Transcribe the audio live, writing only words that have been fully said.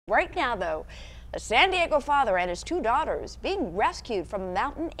Right now, though, a San Diego father and his two daughters being rescued from a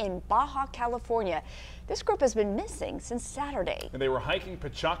mountain in Baja, California. This group has been missing since Saturday. And they were hiking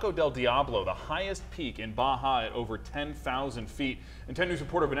Pichaco del Diablo, the highest peak in Baja at over 10,000 feet. And 10 News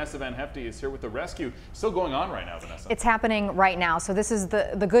reporter Vanessa Van Hefty is here with the rescue. Still going on right now, Vanessa. It's happening right now. So this is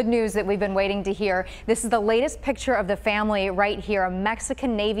the good news that we've been waiting to hear. This is the latest picture of the family right here. A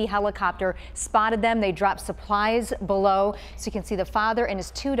Mexican Navy helicopter spotted them. They dropped supplies below. So you can see the father and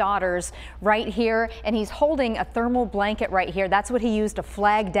his two daughters right here. And he's holding a thermal blanket right here. That's what he used to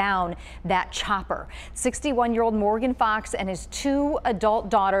flag down that chopper. 61-year-old Morgan Fox and his two adult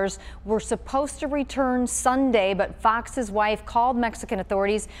daughters were supposed to return Sunday, but Fox's wife called Mexican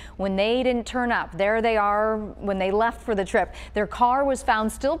authorities when they didn't turn up. There they are when they left for the trip. Their car was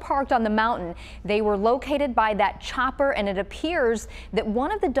found still parked on the mountain. They were located by that chopper, and it appears that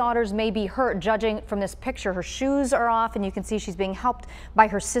one of the daughters may be hurt, judging from this picture. Her shoes are off, and you can see she's being helped by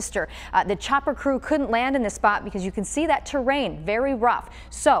her sister. The chopper crew couldn't land in this spot because you can see that terrain, very rough.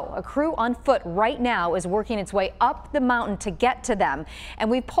 So a crew on foot right now is working its way up the mountain to get to them. And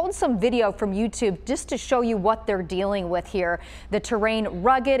we pulled some video from YouTube just to show you what they're dealing with here. The terrain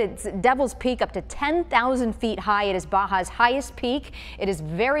rugged. It's Devil's Peak, up to 10,000 feet high. It is Baja's highest peak. It is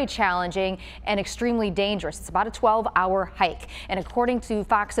very challenging and extremely dangerous. It's about a 12-hour hike. And according to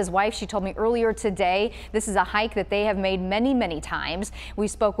Fox's wife, she told me earlier today, this is a hike that they have made many, many times. We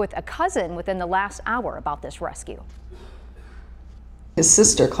spoke with a cousin within the last hour about this rescue. His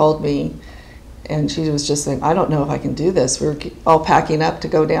sister called me and she was just saying, I don't know if I can do this. We were all packing up to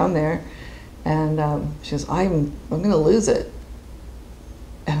go down there. And she goes, I'm going to lose it.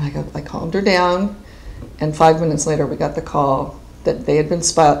 And I calmed her down. And 5 minutes later, we got the call that they had been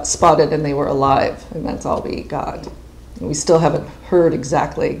spotted and they were alive. And that's all we got. And we still haven't heard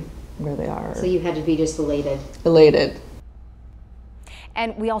exactly where they are. So you had to be just elated. Elated.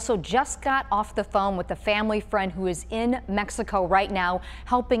 And we also just got off the phone with a family friend who is in Mexico right now,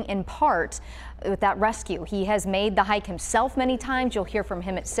 helping in part with that rescue. He has made the hike himself many times. You'll hear from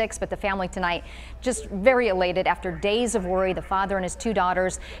him at 6, but the family tonight just very elated after days of worry. The father and his two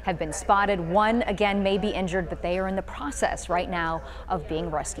daughters have been spotted. One, again, may be injured, but they are in the process right now of being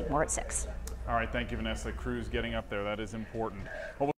rescued. More at 6. All right, thank you, Vanessa. Crew's getting up there. That is important. Well,